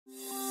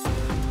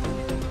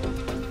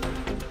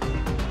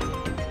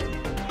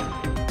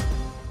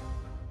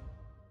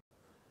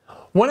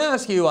want to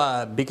ask you,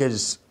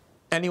 because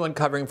anyone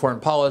covering foreign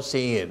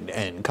policy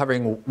and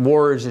covering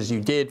wars as you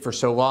did for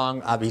so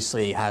long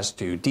obviously has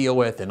to deal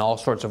with in all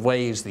sorts of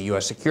ways the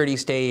U.S. security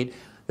state,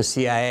 the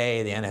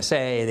CIA, the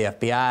NSA,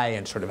 the FBI,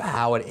 and sort of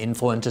how it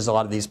influences a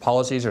lot of these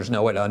policies. There's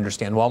no way to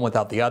understand one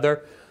without the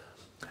other.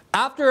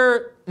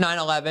 After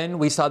 9/11,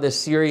 we saw this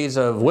series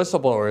of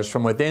whistleblowers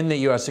from within the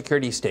U.S.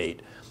 security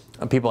state.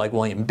 People like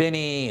William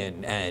Binney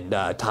and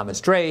Thomas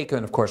Drake,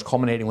 and of course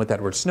culminating with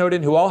Edward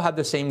Snowden, who all had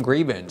the same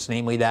grievance,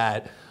 namely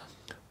that,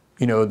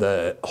 you know,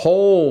 the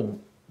whole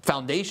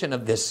foundation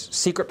of this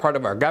secret part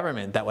of our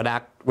government that would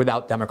act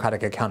without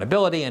democratic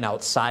accountability and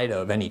outside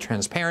of any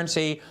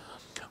transparency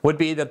would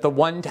be that the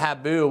one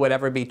taboo would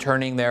ever be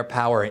turning their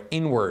power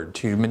inward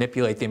to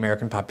manipulate the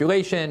American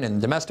population and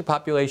the domestic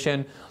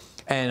population.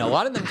 And a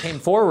lot of them came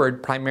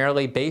forward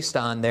primarily based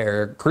on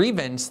their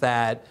grievance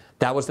that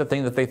that was the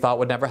thing that they thought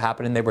would never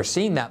happen. And they were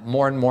seeing that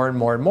more and more and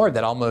more and more,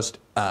 that almost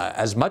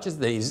as much as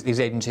these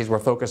agencies were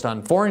focused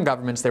on foreign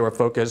governments, they were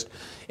focused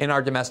in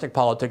our domestic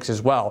politics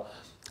as well.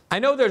 I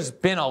know there's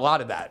been a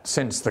lot of that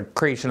since the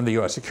creation of the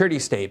U.S. security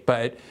state,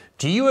 but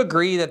do you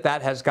agree that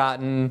that has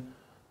gotten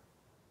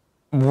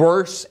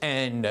worse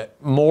and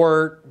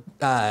more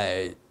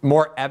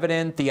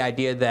evident, the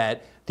idea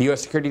that the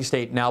U.S. security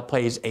state now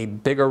plays a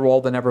bigger role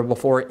than ever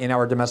before in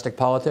our domestic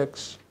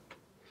politics?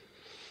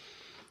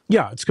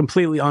 Yeah, it's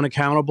completely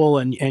unaccountable,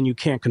 and you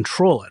can't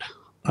control it.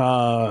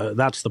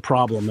 That's the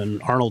problem.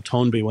 And Arnold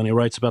Toynbee, when he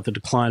writes about the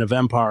decline of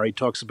empire, he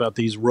talks about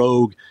these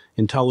rogue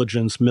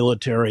intelligence,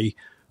 military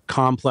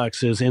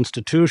complexes,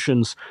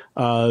 institutions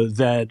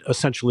that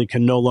essentially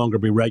can no longer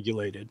be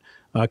regulated,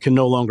 can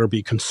no longer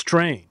be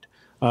constrained.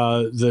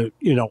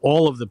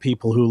 All of the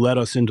people who led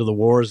us into the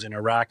wars in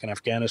Iraq and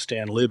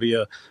Afghanistan,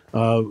 Libya,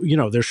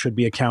 there should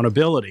be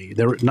accountability.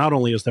 There not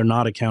only is there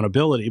not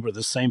accountability, but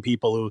the same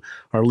people who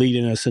are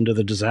leading us into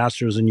the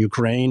disasters in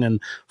Ukraine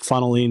and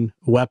funneling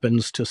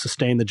weapons to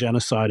sustain the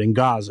genocide in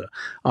Gaza.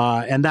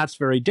 And that's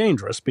very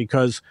dangerous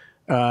because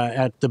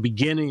at the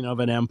beginning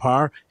of an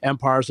empire,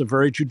 empires are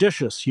very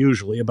judicious,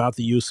 usually, about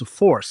the use of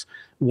force.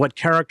 What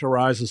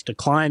characterizes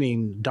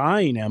declining,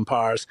 dying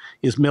empires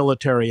is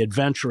military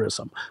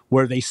adventurism,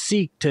 where they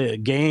seek to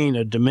gain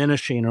a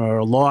diminishing or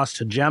a lost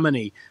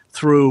hegemony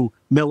through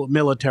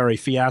military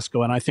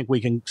fiasco. And I think we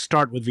can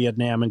start with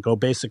Vietnam and go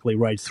basically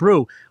right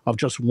through of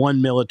just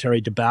one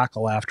military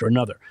debacle after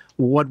another.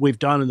 What we've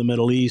done in the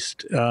Middle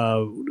East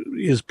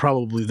is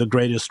probably the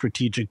greatest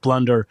strategic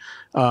blunder,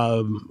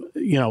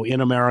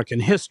 in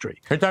American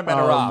history. You're talking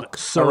about Iraq.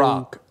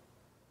 Iraq.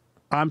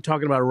 I'm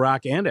talking about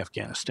Iraq and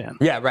Afghanistan.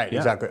 Yeah, right, yeah.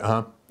 Exactly.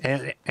 Uh-huh.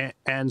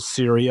 And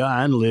Syria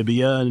and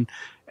Libya,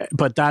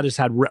 but that has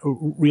had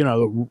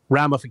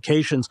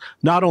ramifications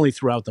not only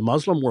throughout the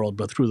Muslim world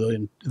but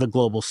through the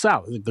global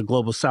South. The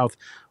global South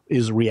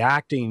is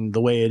reacting the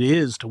way it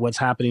is to what's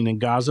happening in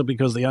Gaza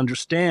because they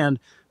understand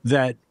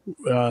that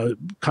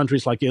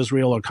countries like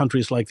Israel or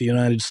countries like the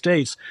United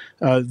States,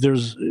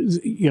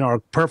 are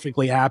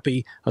perfectly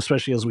happy,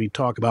 especially as we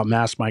talk about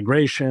mass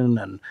migration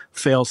and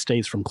failed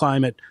states from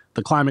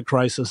the climate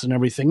crisis and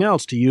everything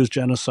else, to use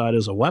genocide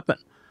as a weapon.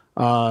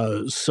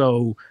 There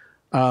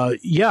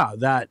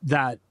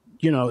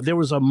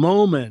was a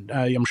moment,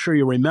 I'm sure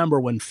you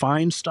remember, when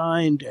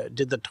Feinstein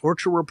did the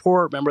torture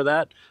report. Remember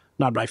that?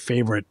 Not my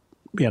favorite,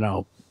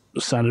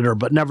 senator,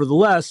 but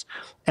nevertheless.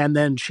 And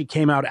then she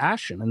came out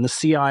ashen, and the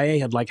CIA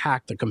had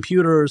hacked the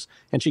computers,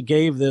 and she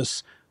gave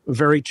this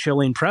very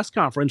chilling press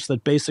conference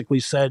that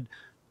basically said,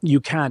 you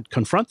can't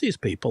confront these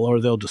people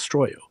or they'll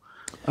destroy you.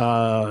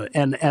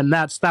 And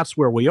that's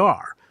where we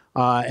are.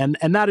 And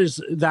that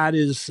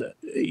is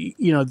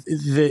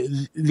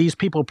these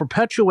people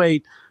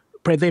perpetuate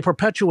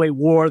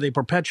war, they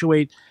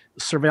perpetuate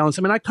surveillance.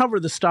 I mean, I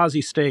covered the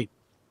Stasi state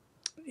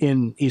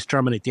in East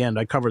Germany at the end.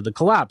 I covered the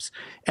collapse,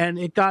 and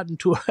it got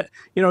into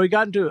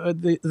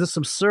this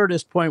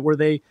absurdist point where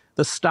the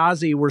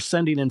Stasi were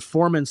sending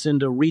informants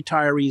into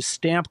retirees'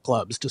 stamp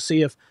clubs to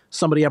see if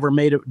somebody ever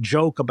made a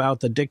joke about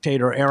the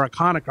dictator Erich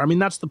Honecker. I mean,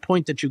 that's the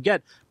point that you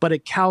get, but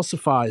it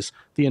calcifies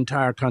the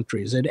entire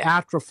countries. It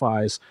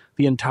atrophies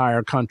the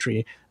entire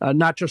country,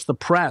 not just the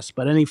press,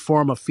 but any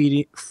form of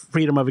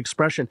freedom of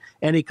expression,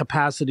 any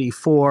capacity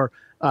for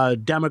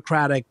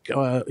democratic,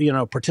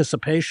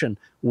 participation.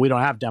 We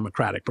don't have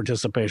democratic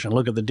participation.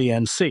 Look at the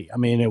DNC. I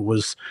mean, it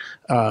was,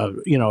 a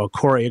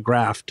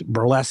choreographed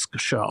burlesque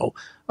show.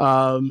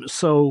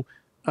 It's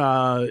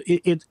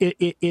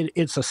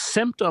a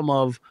symptom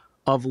of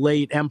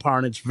late empire,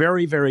 and it's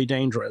very, very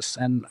dangerous.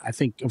 And I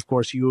think, of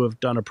course, you have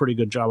done a pretty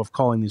good job of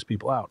calling these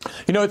people out.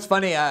 It's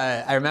funny.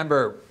 I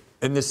remember,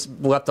 and this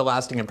left a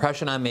lasting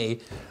impression on me,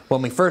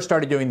 when we first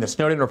started doing the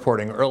Snowden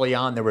reporting early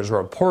on, there was a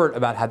report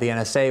about how the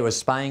NSA was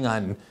spying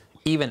on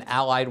even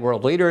allied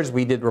world leaders.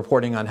 We did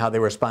reporting on how they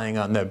were spying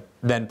on the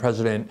then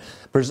Brazilian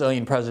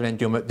President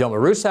Dilma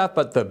Rousseff.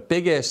 But the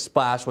biggest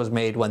splash was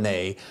made when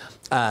there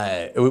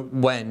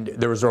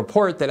was a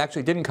report that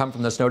actually didn't come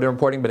from the Snowden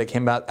reporting, but it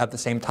came out at the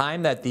same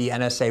time, that the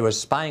NSA was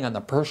spying on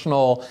the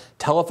personal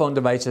telephone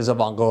devices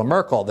of Angela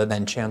Merkel, the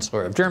then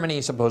Chancellor of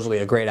Germany, supposedly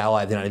a great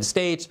ally of the United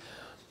States.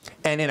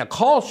 And in a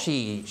call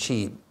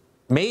she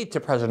made to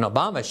President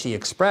Obama, she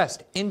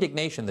expressed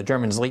indignation. The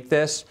Germans leaked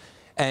this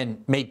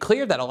and made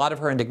clear that a lot of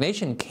her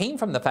indignation came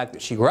from the fact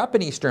that she grew up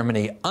in East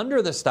Germany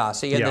under the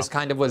Stasi, and this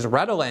kind of was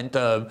redolent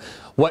of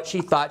what she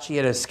thought she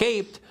had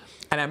escaped.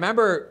 And I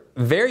remember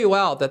very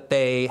well that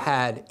they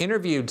had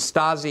interviewed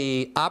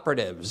Stasi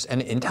operatives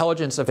and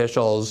intelligence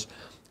officials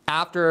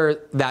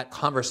after that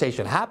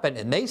conversation happened,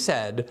 and they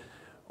said,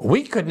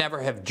 we could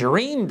never have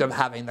dreamed of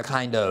having the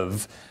kind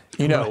of,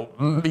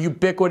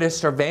 ubiquitous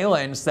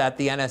surveillance that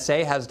the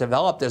NSA has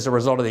developed as a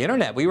result of the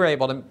internet. We were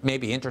able to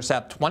maybe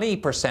intercept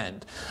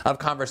 20% of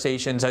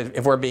conversations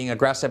if we're being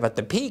aggressive at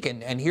the peak.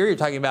 And here you're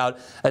talking about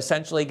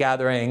essentially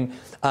gathering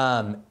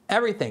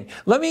everything.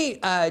 Let me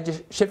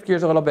just shift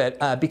gears a little bit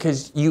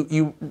because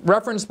you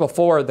referenced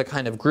before the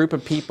kind of group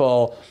of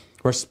people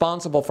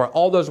responsible for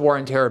all those war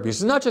and terror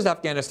abuses, not just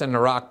Afghanistan and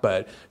Iraq,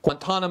 but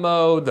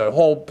Guantanamo, the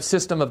whole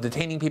system of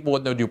detaining people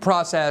with no due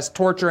process,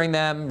 torturing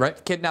them,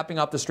 right, kidnapping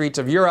off the streets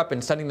of Europe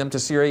and sending them to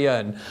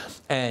Syria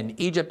and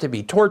Egypt to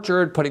be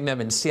tortured, putting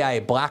them in CIA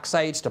black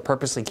sites to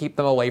purposely keep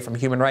them away from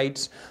human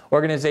rights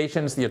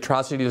organizations, the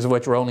atrocities of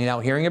which we're only now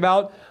hearing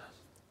about.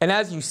 And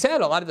as you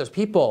said, a lot of those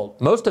people,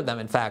 most of them,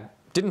 in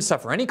fact, didn't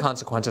suffer any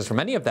consequences from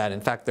any of that. In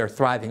fact, they're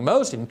thriving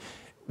most. And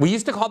we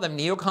used to call them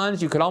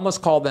neocons. You could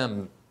almost call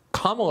them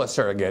Kamala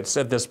surrogates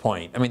at this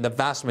point. I mean, the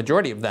vast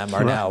majority of them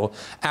are now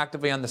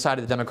actively on the side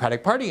of the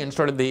Democratic Party, and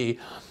sort of the,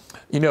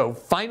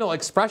 final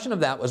expression of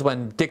that was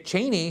when Dick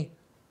Cheney,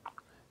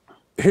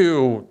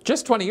 who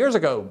just 20 years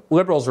ago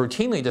liberals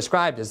routinely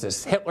described as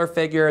this Hitler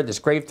figure, this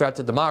grave threat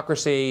to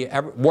democracy,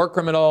 war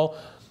criminal,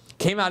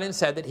 came out and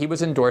said that he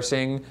was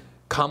endorsing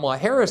Kamala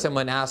Harris. And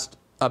when asked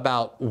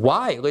about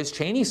why, Liz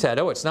Cheney said,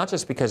 oh, it's not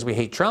just because we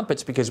hate Trump,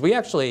 it's because we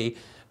actually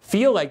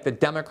feel like the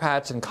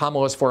Democrats and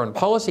Kamala's foreign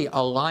policy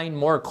align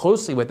more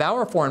closely with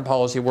our foreign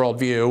policy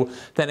worldview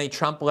than a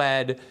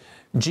Trump-led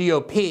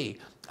GOP.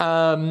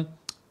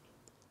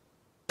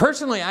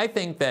 Personally, I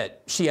think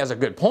that she has a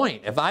good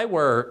point. If I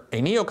were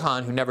a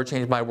neocon who never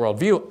changed my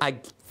worldview, I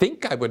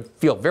think I would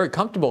feel very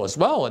comfortable as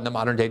well in the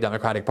modern-day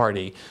Democratic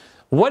Party.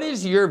 What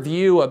is your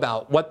view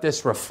about what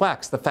this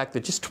reflects, the fact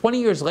that just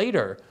 20 years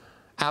later,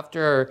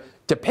 after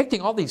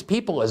depicting all these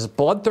people as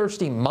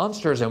bloodthirsty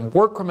monsters and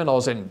war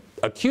criminals and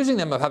accusing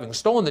them of having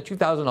stolen the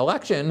 2000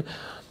 election,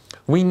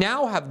 we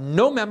now have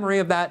no memory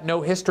of that,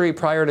 no history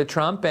prior to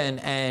Trump,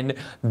 and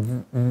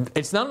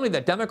it's not only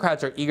that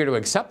Democrats are eager to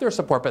accept their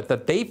support, but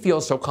that they feel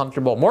so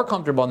comfortable, more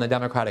comfortable in the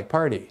Democratic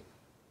Party.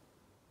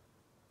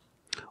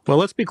 Well,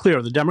 let's be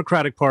clear. The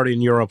Democratic Party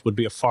in Europe would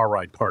be a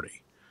far-right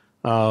party.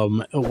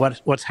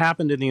 What's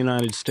happened in the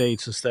United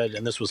States is that,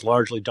 and this was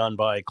largely done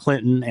by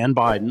Clinton and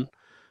Biden,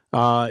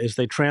 is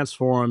they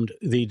transformed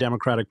the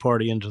Democratic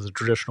Party into the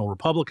traditional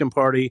Republican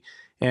Party,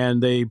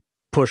 and they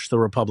pushed the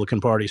Republican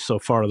Party so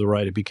far to the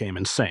right it became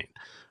insane.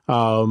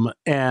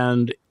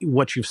 And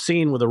what you've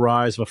seen with the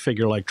rise of a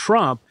figure like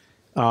Trump,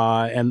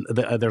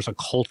 there's a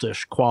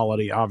cultish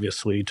quality,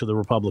 obviously, to the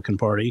Republican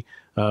Party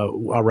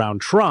around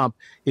Trump,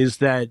 is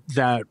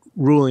that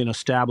ruling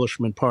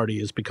establishment party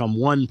has become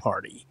one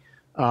party.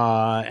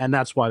 And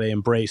that's why they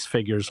embrace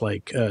figures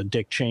like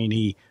Dick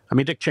Cheney. I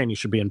mean, Dick Cheney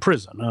should be in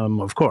prison,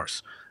 of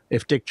course.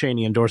 If Dick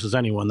Cheney endorses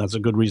anyone, that's a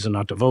good reason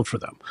not to vote for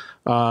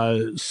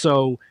them.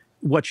 So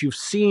what you've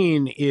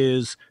seen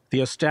is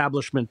the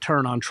establishment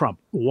turn on Trump.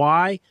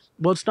 Why?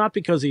 Well, it's not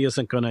because he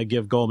isn't going to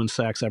give Goldman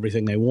Sachs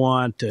everything they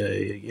want.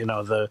 We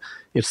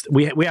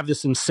have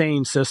this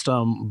insane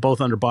system,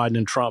 both under Biden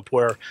and Trump,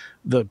 where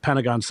the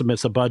Pentagon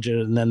submits a budget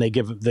and then they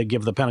give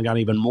the Pentagon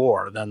even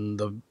more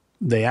than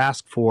they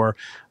ask for.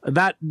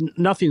 That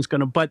nothing's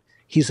going to. But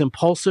he's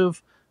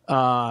impulsive.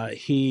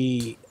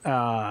 He's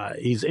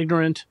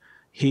ignorant.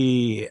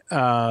 He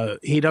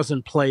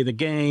doesn't play the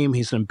game.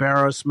 He's an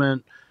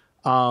embarrassment.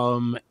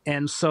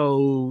 And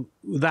so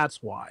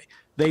that's why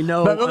they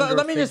know. But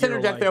let me just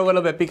interject there a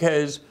little bit,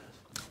 because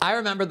I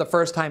remember the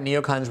first time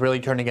neocons really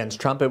turned against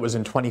Trump. It was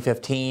in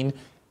 2015.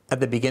 At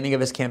the beginning of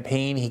his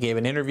campaign, he gave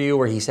an interview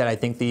where he said, I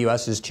think the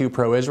U.S. is too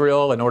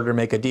pro-Israel. In order to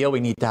make a deal,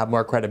 we need to have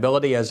more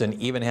credibility as an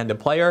even-handed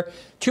player.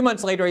 2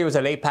 months later, he was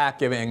at AIPAC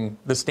giving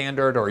the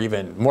standard or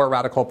even more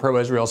radical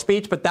pro-Israel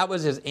speech, but that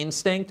was his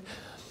instinct.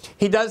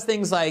 He does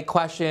things like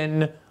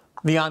question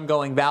the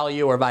ongoing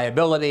value or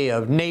viability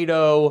of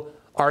NATO,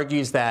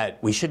 argues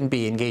that we shouldn't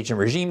be engaged in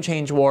regime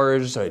change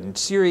wars in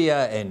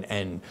Syria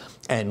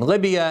and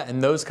Libya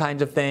and those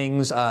kinds of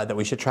things, that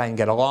we should try and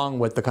get along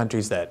with the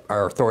countries that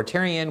are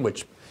authoritarian,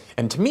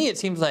 and to me, it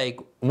seems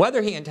like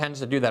whether he intends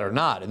to do that or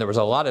not, and there was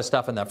a lot of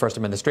stuff in that first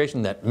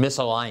administration that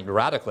misaligned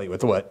radically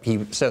with what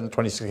he said in the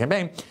 2016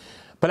 campaign,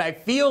 but I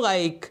feel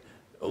like,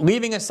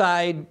 leaving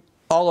aside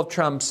all of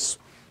Trump's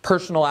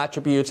personal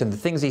attributes and the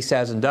things he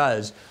says and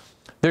does,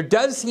 there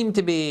does seem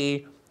to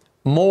be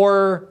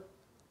more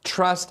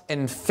trust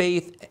and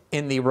faith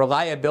in the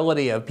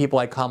reliability of people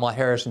like Kamala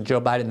Harris and Joe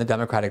Biden, the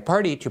Democratic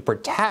Party, to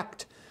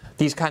protect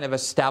these kind of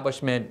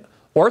establishment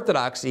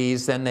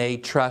orthodoxies than they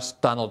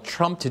trust Donald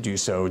Trump to do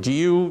so. Do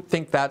you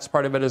think that's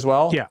part of it as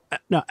well? Yeah,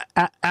 no,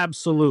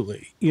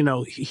 absolutely.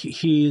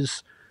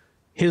 He's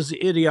his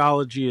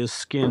ideology is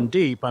skin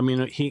deep. I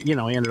mean, he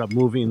ended up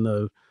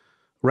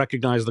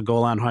recognized the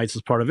Golan Heights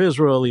as part of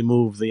Israel. He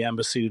moved the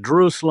embassy to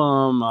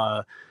Jerusalem.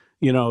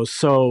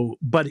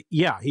 But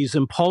yeah, he's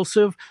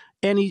impulsive,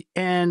 and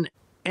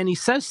he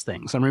says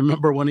things. I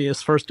remember when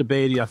his first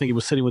debate, I think he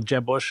was sitting with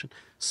Jeb Bush,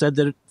 said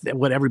that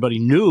what everybody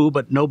knew,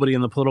 but nobody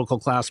in the political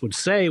class would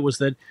say, was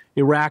that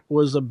Iraq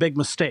was a big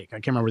mistake. I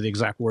can't remember the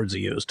exact words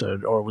he used,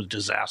 or was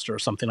disaster or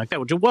something like that,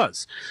 which it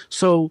was.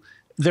 So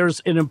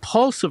there's an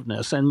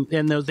impulsiveness, and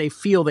they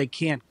feel they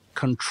can't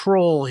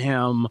control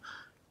him.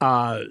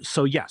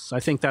 So yes, I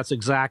think that's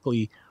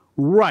exactly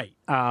right.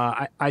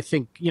 I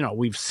think,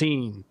 we've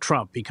seen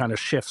Trump, he kind of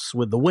shifts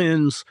with the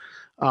winds.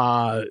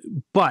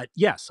 But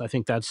yes, I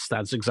think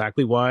that's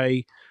exactly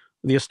why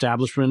the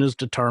establishment is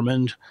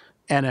determined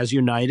and as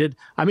united.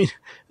 I mean,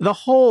 the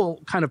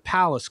whole kind of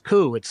palace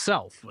coup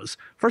itself was,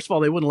 first of all,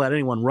 they wouldn't let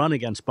anyone run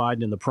against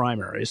Biden in the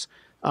primaries.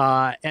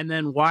 And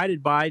then why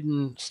did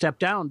Biden step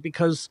down?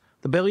 Because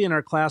the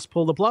billionaire class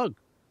pulled the plug.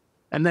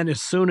 And then as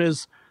soon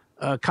as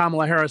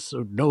Kamala Harris,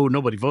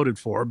 nobody voted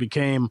for,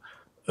 became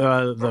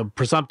the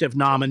presumptive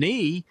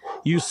nominee,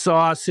 you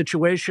saw a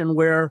situation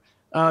where,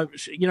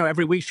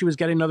 every week she was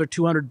getting another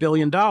 $200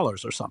 billion or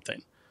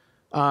something.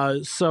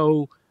 That's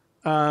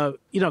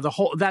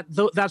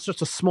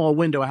just a small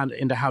window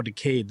into how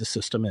decayed the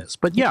system is.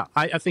 But yeah,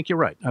 I think you're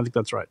right. I think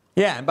that's right.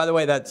 Yeah, and by the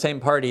way, that same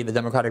party, the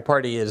Democratic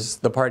Party, is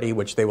the party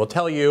which they will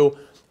tell you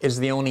is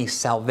the only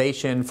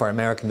salvation for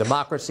American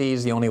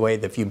democracies, the only way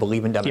that if you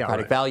believe in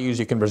democratic values,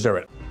 you can preserve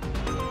it.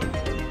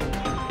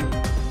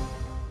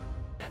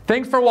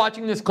 Thanks for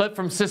watching this clip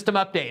from System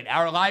Update,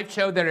 our live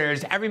show that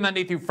airs every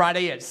Monday through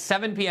Friday at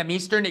 7 p.m.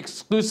 Eastern,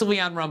 exclusively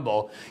on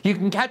Rumble. You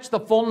can catch the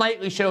full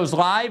nightly shows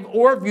live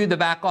or view the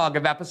backlog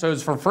of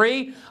episodes for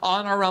free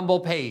on our Rumble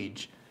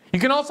page. You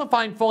can also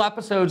find full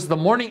episodes the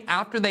morning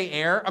after they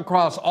air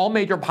across all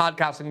major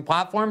podcasting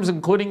platforms,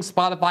 including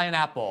Spotify and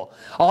Apple.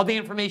 All the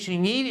information you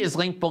need is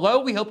linked below.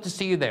 We hope to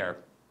see you there.